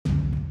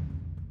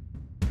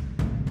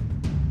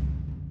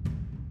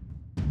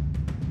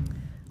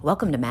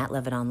Welcome to Matt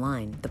Levitt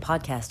Online, the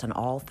podcast on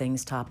all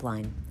things top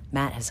line.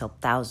 Matt has helped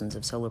thousands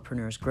of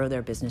solopreneurs grow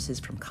their businesses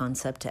from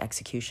concept to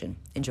execution.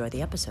 Enjoy the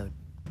episode.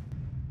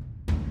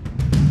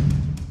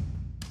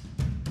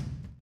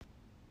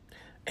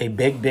 A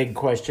big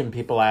question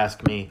people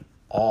ask me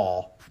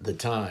all the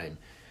time.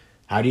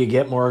 How do you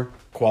get more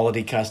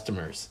quality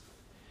customers?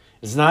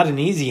 It's not an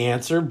easy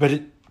answer, but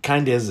it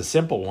kind of is a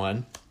simple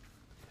one.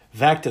 The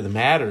fact of the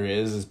matter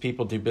is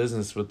people do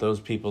business with those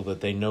people that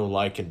they know,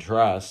 like, and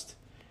trust.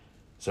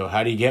 So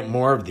how do you get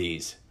more of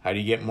these? How do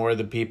you get more of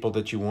the people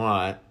that you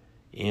want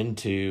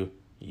into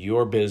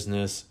your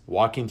business,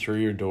 walking through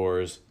your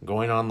doors,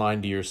 going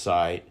online to your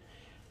site?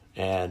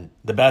 And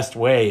the best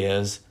way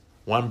is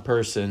one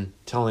person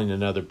telling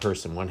another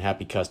person, one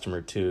happy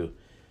customer to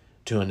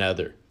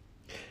another.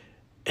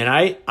 And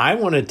I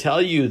want to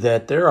tell you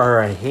that there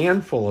are a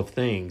handful of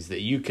things that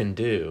you can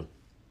do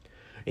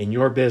in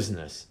your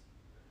business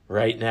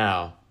right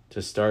now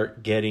to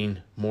start getting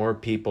more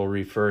people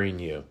referring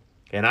you.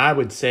 And I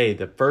would say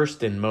the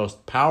first and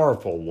most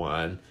powerful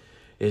one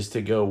is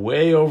to go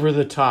way over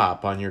the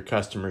top on your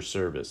customer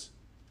service.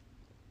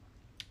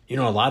 You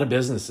know, a lot of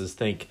businesses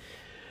think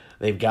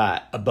they've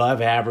got above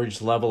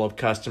average level of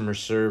customer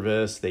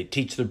service. They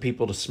teach their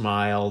people to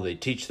smile. They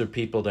teach their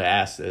people to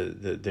ask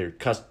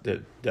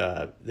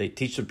they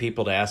teach their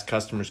people to ask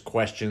customers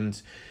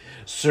questions,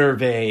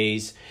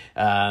 surveys,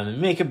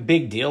 make a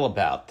big deal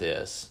about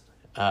this.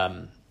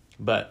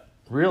 But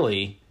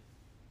really,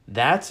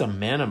 that's a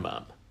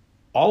minimum.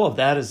 All of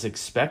that is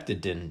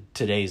expected in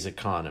today's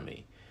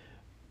economy.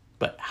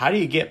 But how do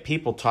you get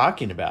people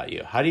talking about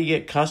you? How do you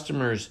get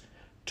customers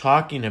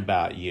talking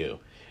about you?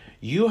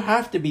 You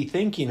have to be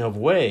thinking of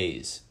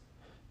ways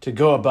to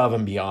go above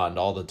and beyond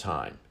all the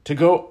time, to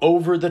go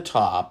over the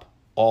top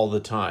all the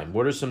time.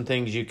 What are some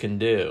things you can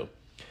do?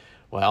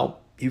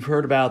 Well, you've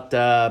heard about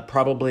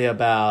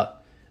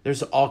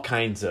there's all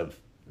kinds of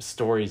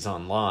stories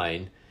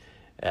online.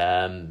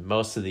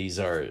 Most of these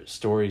are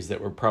stories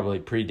that were probably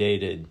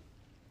predated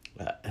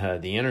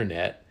the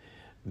internet,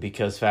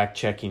 because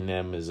fact-checking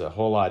them is a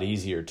whole lot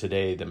easier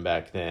today than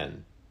back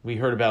then. We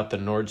heard about the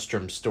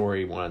Nordstrom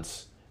story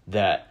once,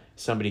 that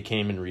somebody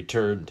came and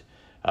returned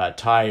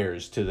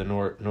tires to the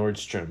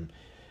Nordstrom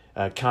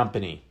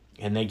company,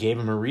 and they gave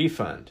them a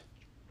refund.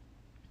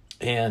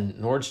 And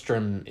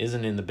Nordstrom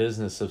isn't in the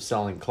business of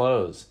selling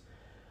clothes,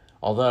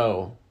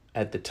 although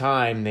at the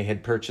time they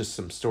had purchased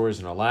some stores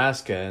in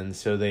Alaska, and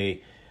so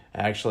they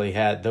actually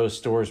had, those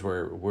stores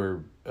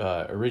were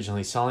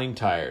originally selling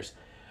tires.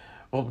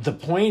 Well, the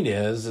point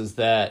is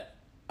that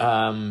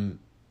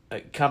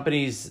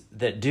companies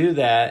that do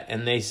that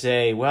and they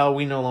say, well,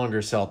 we no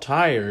longer sell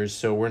tires,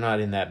 so we're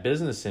not in that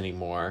business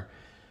anymore.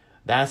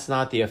 That's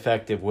not the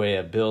effective way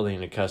of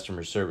building a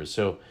customer service.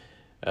 So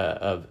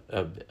of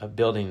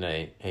building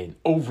an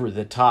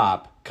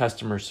over-the-top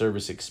customer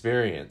service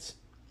experience.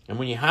 And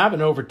when you have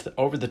an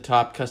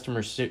over-the-top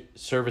customer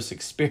service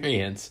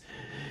experience,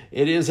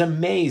 it is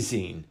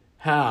amazing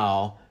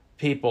how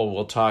people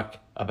will talk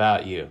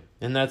about you.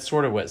 And that's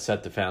sort of what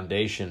set the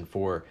foundation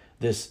for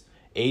this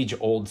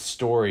age-old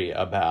story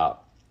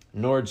about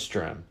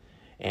Nordstrom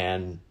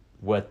and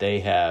what they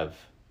have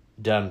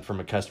done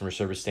from a customer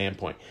service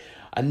standpoint.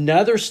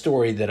 Another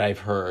story that I've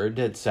heard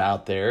that's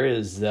out there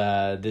is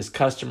this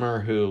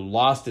customer who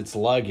lost its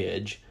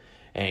luggage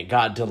and it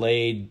got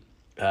delayed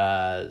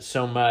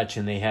so much,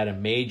 and they had a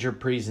major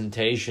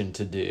presentation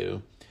to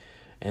do.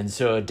 And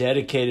so a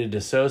dedicated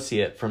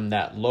associate from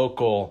that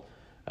local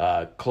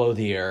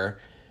clothier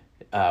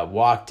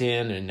walked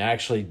in and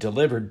actually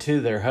delivered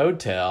to their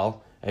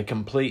hotel a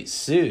complete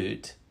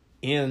suit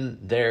in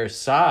their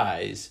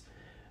size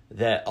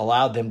that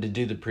allowed them to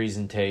do the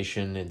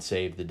presentation and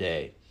save the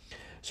day.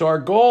 So our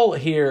goal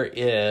here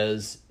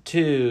is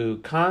to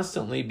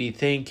constantly be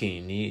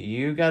thinking.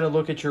 You got to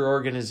look at your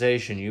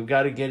organization. You've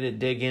got to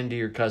dig into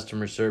your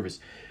customer service.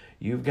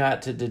 You've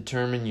got to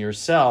determine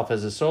yourself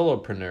as a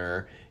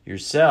solopreneur,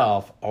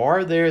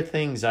 are there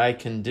things I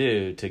can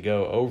do to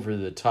go over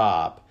the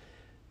top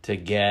to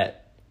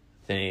get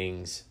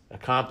things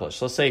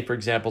accomplished? Let's say, for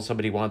example,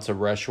 somebody wants a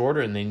rush order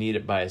and they need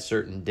it by a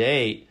certain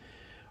date.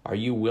 Are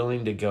you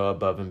willing to go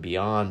above and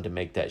beyond to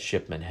make that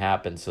shipment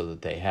happen so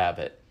that they have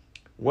it?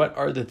 What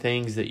are the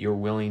things that you're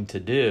willing to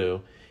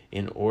do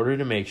in order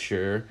to make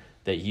sure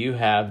that you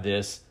have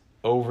this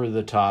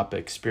over-the-top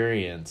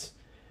experience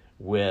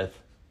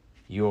with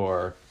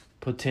your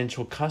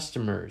potential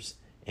customers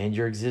and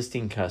your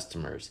existing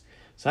customers?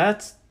 So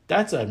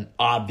that's an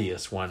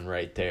obvious one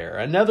right there.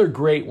 Another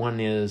great one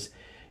is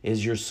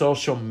your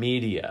social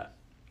media.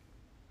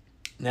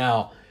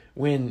 Now,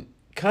 when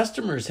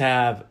customers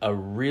have a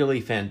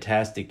really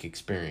fantastic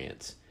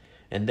experience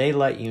and they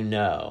let you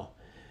know,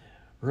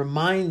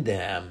 remind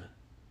them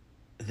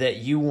that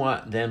you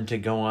want them to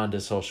go on to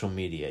social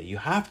media. You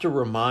have to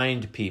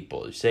remind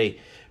people. You say,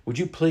 would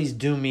you please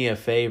do me a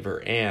favor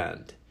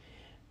and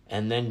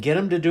then get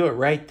them to do it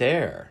right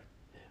there.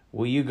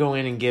 Will you go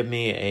in and give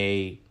me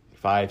a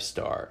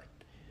 5-star?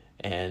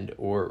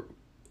 Or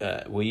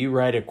will you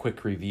write a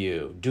quick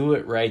review? Do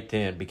it right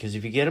then, because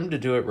if you get them to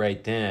do it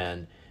right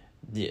then,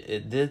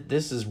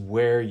 this is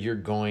where you're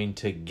going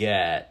to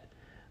get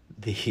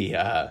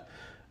the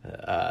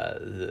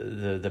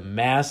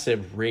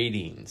massive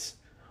ratings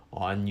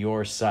on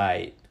your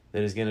site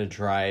that is going to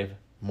drive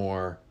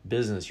more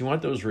business. You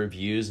want those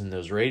reviews and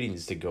those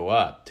ratings to go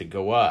up.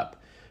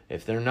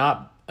 If they're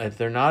not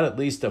at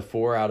least a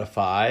 4 out of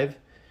 5,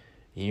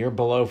 and you're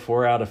below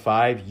 4 out of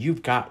 5,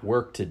 you've got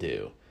work to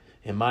do.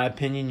 In my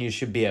opinion, you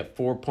should be at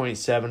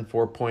 4.7,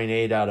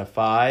 4.8 out of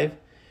 5.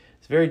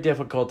 It's very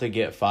difficult to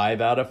get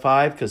 5 out of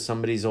 5 because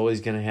somebody's always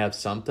going to have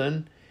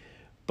something,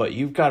 but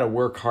you've got to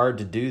work hard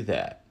to do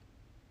that.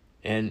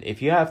 And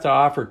if you have to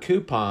offer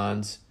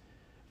coupons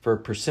for a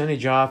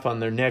percentage off on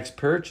their next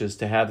purchase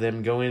to have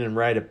them go in and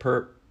write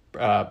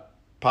a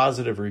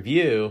positive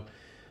review,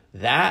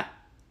 that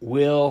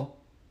will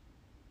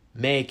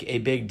make a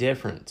big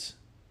difference.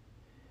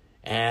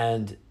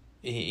 And,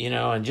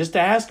 and just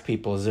ask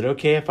people, is it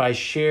okay if I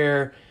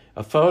share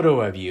a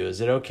photo of you?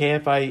 Is it okay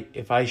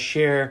if I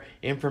share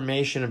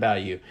information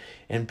about you?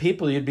 And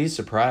people, you'd be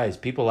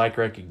surprised. People like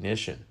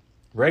recognition.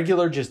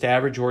 Regular, just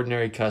average,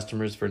 ordinary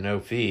customers for no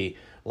fee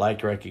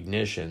like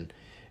recognition.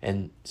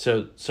 And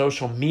so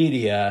social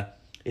media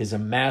is a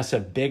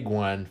massive big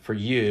one for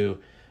you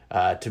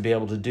to be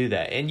able to do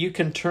that. And you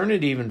can turn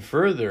it even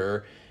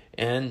further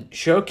and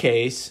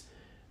showcase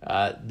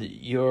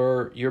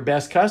your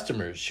best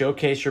customers.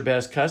 Showcase your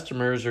best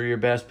customers or your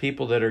best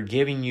people that are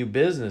giving you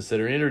business,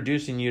 that are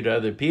introducing you to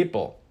other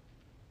people.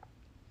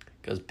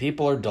 Because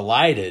people are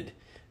delighted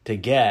to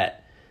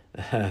get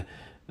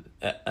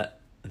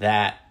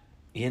that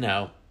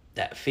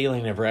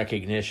feeling of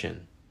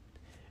recognition.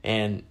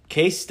 And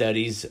case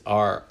studies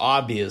are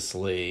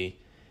obviously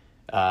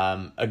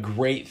a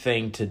great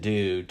thing to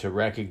do to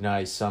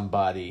recognize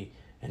somebody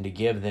and to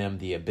give them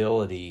the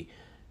ability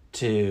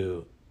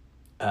to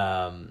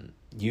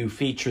you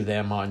feature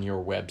them on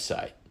your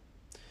website.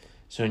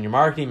 So in your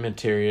marketing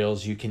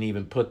materials, you can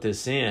even put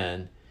this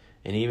in,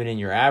 and even in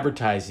your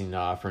advertising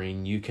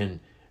offering, you can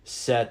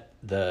set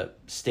the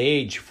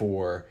stage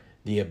for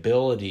the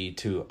ability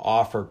to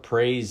offer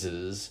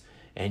praises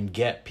and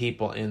get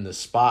people in the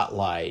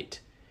spotlight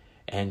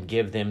and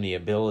give them the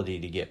ability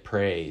to get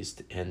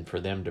praised and for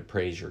them to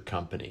praise your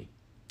company.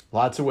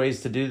 Lots of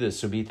ways to do this,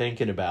 so be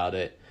thinking about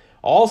it.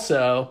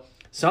 Also,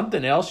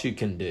 something else you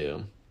can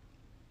do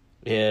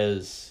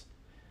is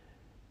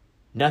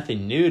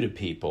nothing new to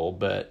people,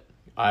 but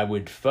I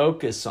would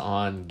focus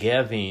on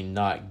giving,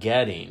 not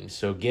getting.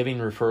 So giving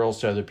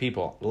referrals to other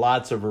people,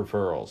 lots of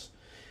referrals.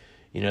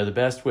 The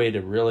best way to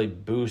really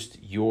boost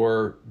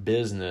your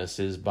business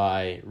is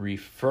by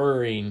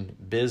referring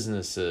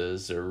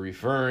businesses or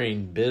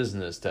referring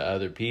business to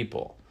other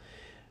people.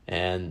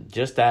 And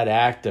just that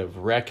act of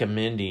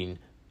recommending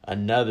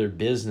another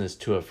business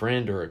to a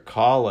friend or a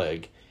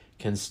colleague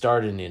can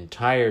start an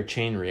entire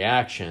chain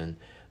reaction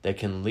that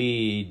can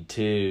lead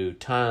to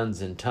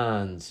tons and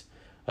tons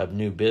of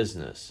new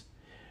business.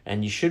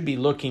 And you should be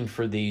looking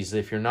for these.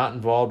 If you're not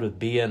involved with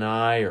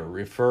BNI or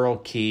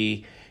Referral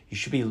Key, you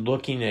should be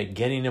looking at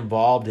getting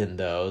involved in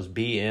those,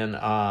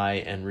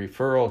 BNI and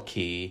Referral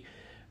Key.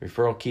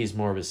 Referral Key is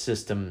more of a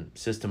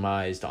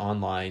systemized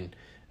online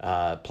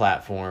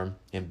platform,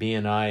 and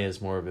BNI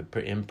is more of an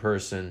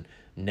in-person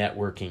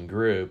networking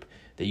group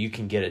that you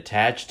can get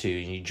attached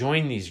to. And you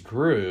join these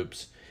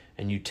groups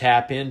and you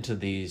tap into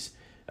these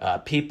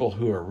people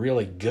who are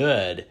really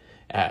good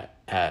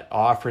at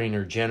offering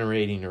or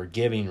generating or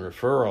giving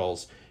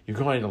referrals. You're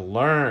going to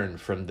learn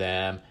from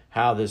them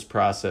how this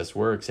process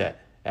works at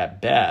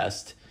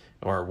best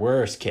or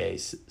worst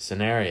case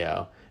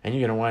scenario, and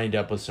you're going to wind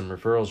up with some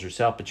referrals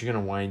yourself, but you're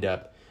going to wind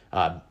up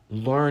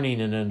learning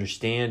and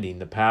understanding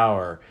the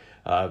power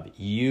of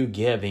you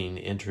making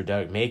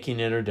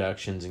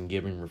introductions and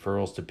giving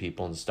referrals to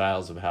people and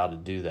styles of how to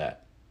do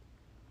that.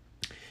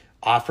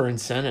 Offer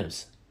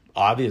incentives.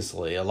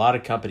 Obviously, a lot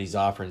of companies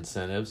offer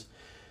incentives.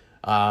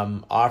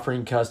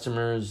 Offering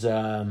customers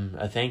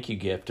a thank you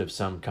gift of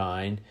some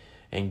kind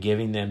and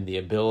giving them the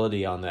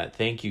ability on that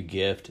thank you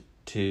gift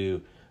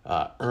to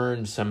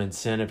earn some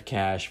incentive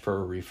cash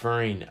for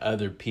referring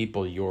other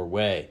people your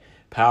way.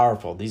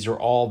 Powerful. These are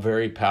all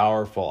very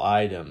powerful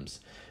items.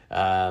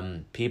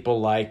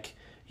 People like,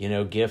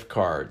 gift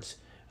cards.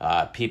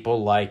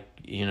 People like,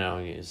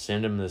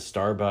 send them the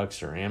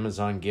Starbucks or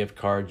Amazon gift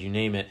card, you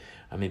name it.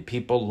 I mean,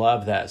 people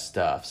love that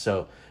stuff.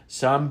 So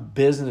some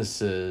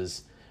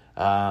businesses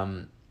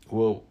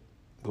will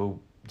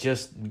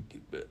just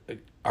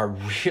are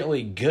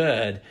really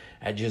good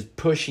at just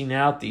pushing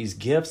out these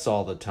gifts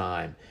all the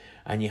time.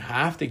 And you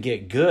have to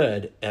get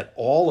good at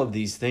all of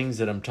these things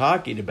that I'm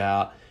talking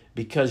about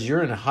because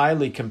you're in a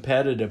highly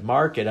competitive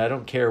market. I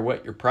don't care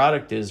what your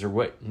product is or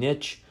what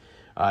niche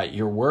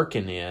you're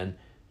working in.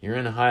 You're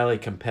in a highly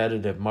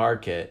competitive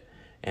market.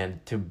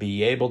 And to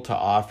be able to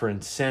offer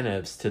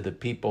incentives to the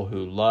people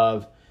who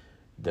love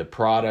the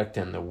product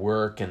and the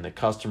work and the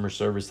customer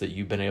service that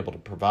you've been able to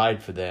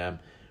provide for them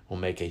will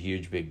make a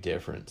huge, big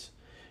difference.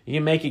 You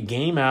can make a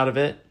game out of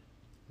it.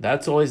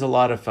 That's always a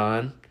lot of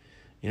fun.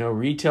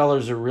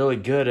 Retailers are really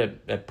good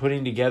at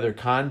putting together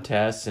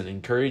contests and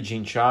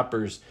encouraging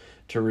shoppers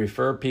to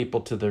refer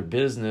people to their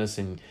business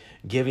and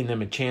giving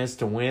them a chance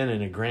to win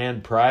and a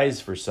grand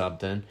prize for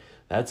something.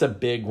 That's a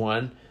big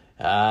one.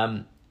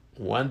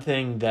 One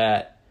thing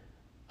that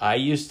I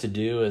used to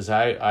do is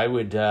I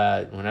would,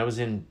 when I was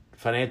in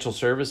financial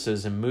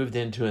services and moved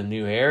into a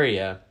new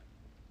area,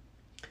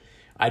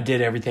 I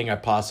did everything I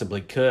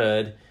possibly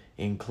could,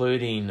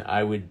 including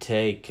I would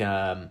take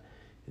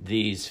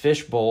these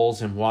fish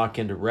bowls and walk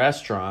into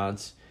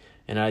restaurants,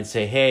 and I'd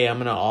say, hey, I'm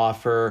going to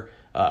offer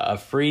a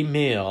free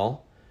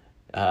meal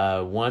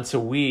once a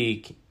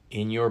week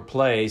in your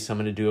place. I'm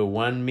going to do a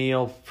 1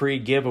 meal free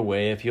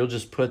giveaway if you'll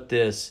just put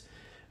this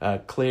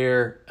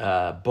clear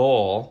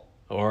bowl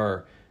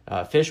or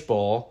fish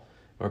bowl,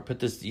 or put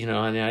this,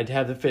 and I'd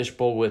have the fish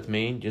bowl with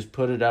me. Just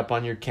put it up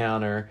on your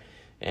counter,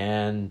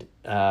 and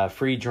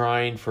free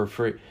drawing for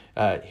free.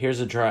 Here's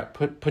a draw.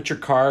 Put your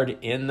card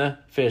in the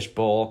fish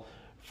bowl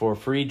for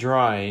free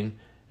drawing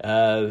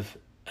of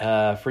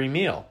a free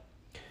meal,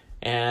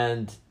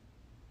 and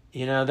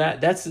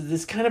that's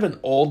this kind of an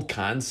old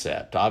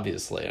concept.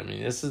 Obviously, I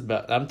mean,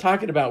 I'm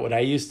talking about what I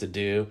used to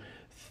do.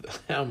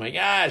 Oh my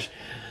gosh,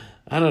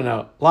 I don't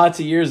know, lots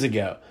of years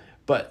ago.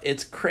 But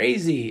it's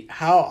crazy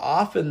how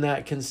often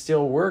that can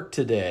still work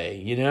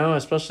today,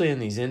 especially in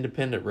these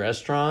independent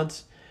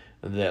restaurants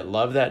that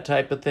love that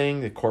type of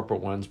thing. The corporate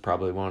ones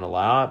probably won't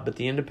allow it, but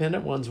the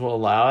independent ones will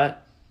allow it.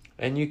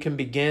 And you can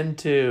begin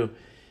to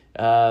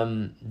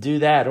do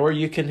that. Or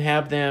you can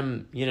have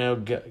them,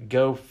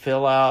 go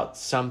fill out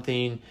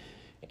something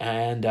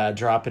and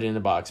drop it in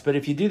the box. But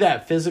if you do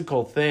that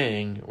physical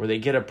thing where they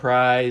get a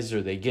prize,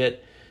 or they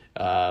get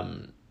a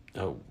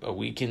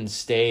weekend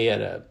stay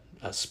at a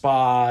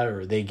spa,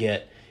 or they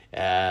get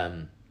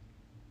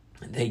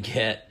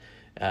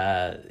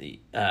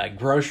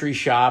grocery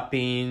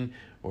shopping,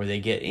 or they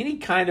get any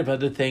kind of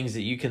other things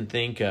that you can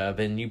think of,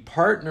 and you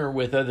partner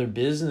with other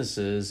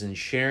businesses and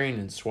sharing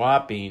and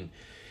swapping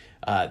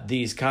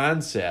these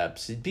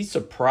concepts, you'd be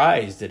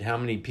surprised at how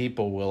many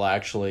people will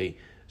actually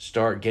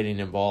start getting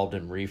involved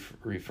in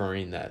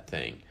referring that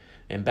thing.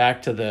 And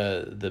back to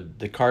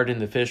the card in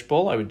the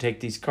fishbowl, I would take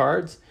these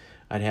cards.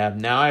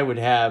 I would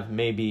have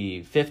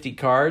maybe 50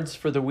 cards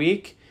for the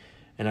week,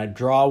 and I'd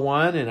draw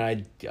one, and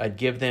I'd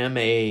give them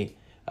a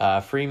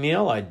free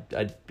meal.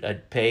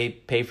 I'd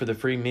pay for the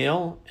free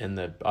meal,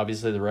 and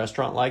obviously the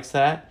restaurant likes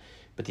that.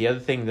 But the other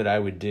thing that I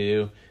would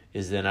do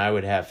is then I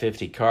would have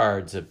 50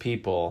 cards of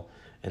people,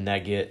 and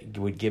that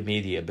would give me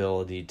the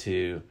ability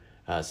to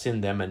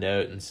send them a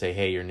note and say,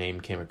 hey, your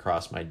name came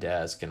across my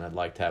desk, and I'd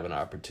like to have an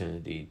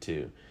opportunity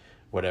to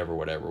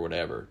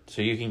whatever.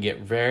 So you can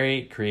get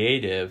very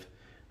creative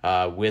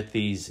with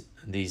these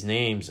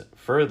names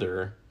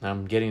further.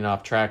 I'm getting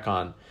off track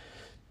on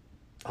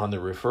the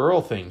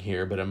referral thing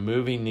here, but I'm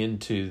moving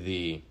into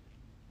the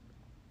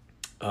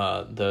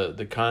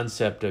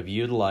concept of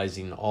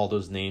utilizing all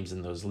those names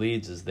and those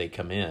leads as they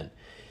come in.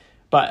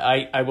 But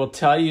I will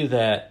tell you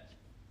that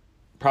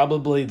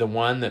probably the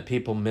one that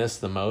people miss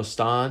the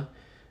most on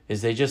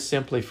is they just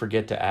simply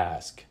forget to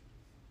ask.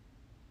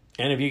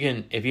 And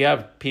if you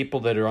have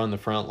people that are on the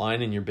front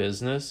line in your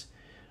business,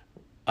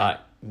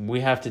 we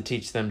have to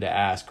teach them to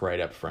ask right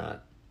up front.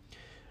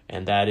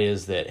 And that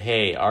is that,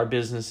 hey, our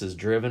business is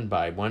driven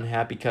by one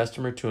happy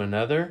customer to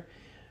another.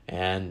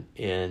 And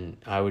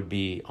I would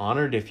be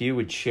honored if you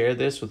would share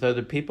this with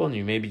other people, and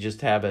you maybe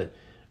just have a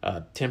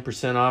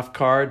 10% off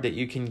card that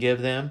you can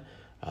give them.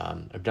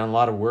 I've done a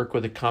lot of work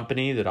with a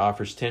company that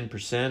offers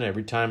 10%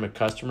 every time a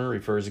customer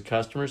refers a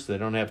customer, so they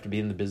don't have to be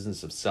in the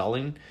business of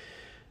selling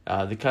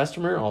the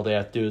customer. All they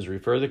have to do is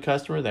refer the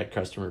customer. That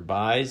customer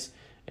buys,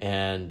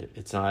 and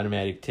it's an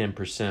automatic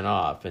 10%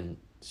 off. And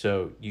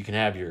so you can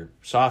have your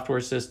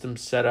software system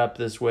set up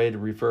this way to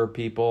refer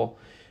people.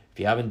 If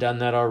you haven't done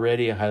that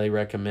already, I highly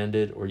recommend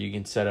it. Or you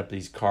can set up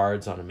these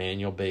cards on a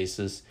manual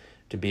basis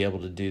to be able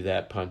to do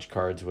that, punch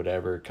cards,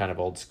 whatever, kind of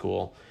old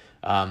school.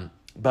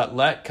 But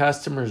let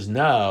customers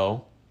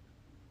know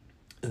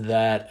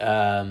that,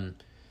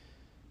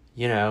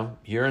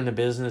 you're in the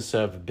business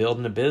of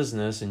building a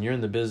business, and you're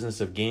in the business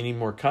of gaining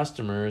more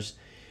customers.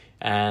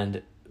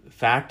 And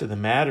fact of the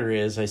matter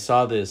is, I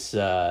saw this,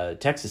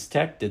 Texas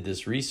Tech did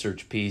this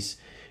research piece,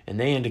 and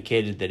they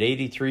indicated that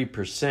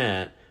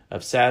 83%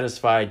 of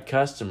satisfied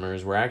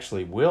customers were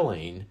actually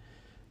willing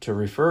to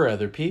refer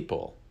other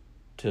people,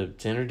 to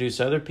introduce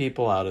other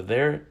people out of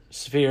their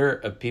sphere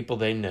of people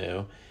they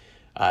knew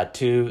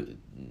to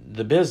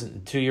the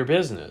business, to your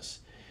business.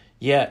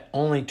 Yet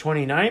only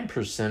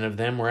 29% of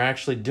them were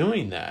actually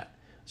doing that.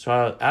 So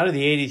out of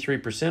the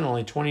 83%,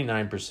 only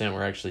 29%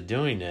 were actually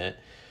doing it.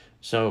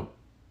 So,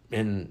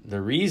 and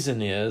the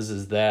reason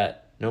is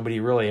that nobody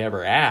really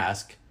ever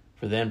asked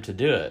for them to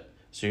do it.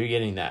 So you're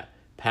getting that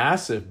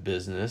passive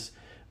business.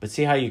 But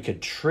see how you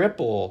could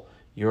triple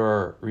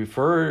your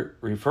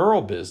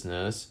referral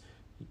business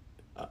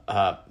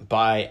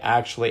by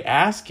actually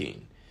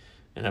asking.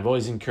 And I've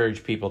always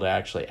encouraged people to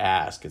actually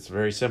ask. It's a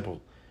very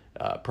simple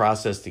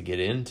process to get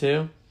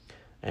into.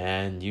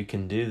 And you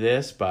can do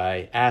this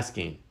by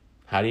asking.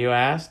 How do you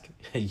ask?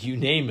 You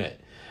name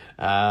it.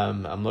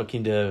 I'm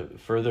looking to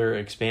further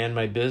expand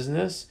my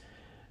business.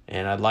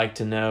 and I'd like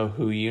to know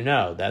who you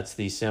know. That's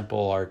the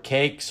simple,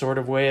 archaic sort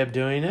of way of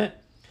doing it.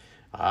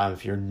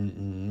 If you're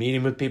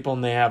meeting with people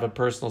and they have a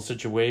personal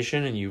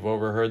situation and you've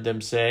overheard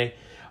them say,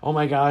 oh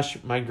my gosh,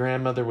 my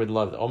grandmother would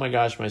love it. Oh my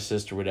gosh, my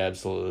sister would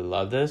absolutely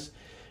love this.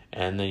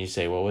 And then you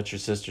say, well, what's your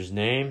sister's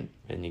name?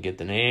 And you get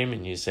the name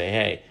and you say,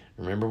 hey,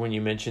 remember when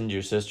you mentioned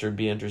your sister would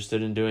be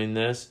interested in doing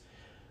this?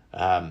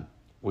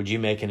 Would you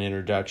make an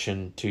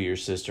introduction to your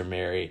sister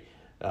Mary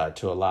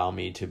to allow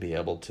me to be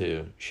able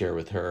to share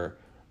with her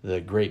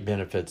the great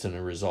benefits and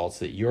the results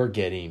that you're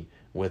getting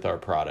with our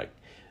product?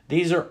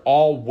 These are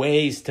all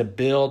ways to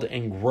build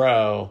and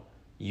grow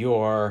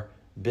your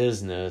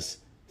business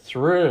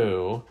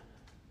through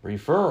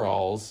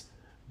referrals.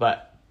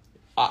 But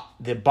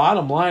the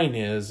bottom line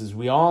is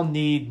we all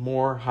need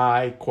more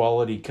high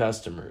quality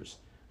customers.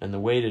 And the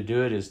way to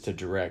do it is to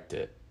direct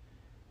it.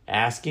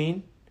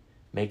 Asking,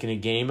 making a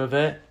game of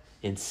it,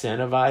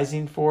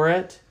 incentivizing for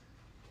it,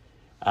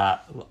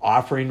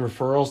 offering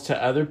referrals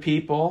to other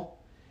people,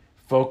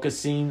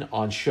 focusing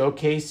on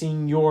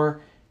showcasing your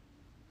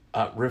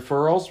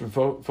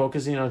referrals,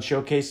 focusing on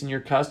showcasing your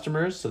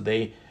customers so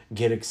they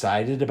get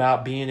excited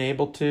about being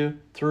able to,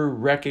 through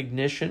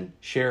recognition,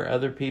 share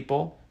other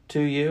people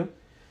to you.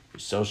 Your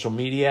social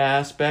media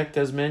aspect,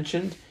 as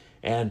mentioned,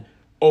 and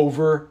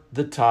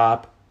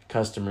over-the-top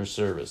customer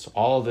service.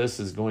 All of this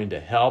is going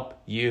to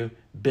help you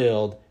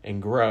build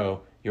and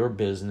grow your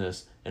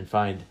business and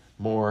find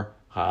more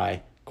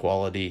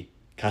high-quality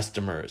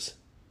customers.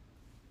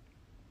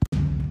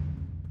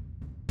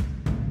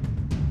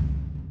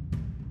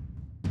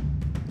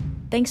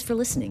 Thanks for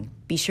listening.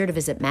 Be sure to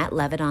visit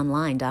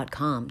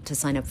mattlevitonline.com to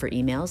sign up for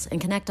emails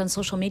and connect on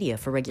social media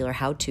for regular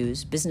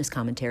how-tos, business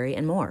commentary,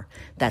 and more.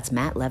 That's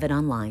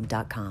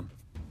mattlevitonline.com.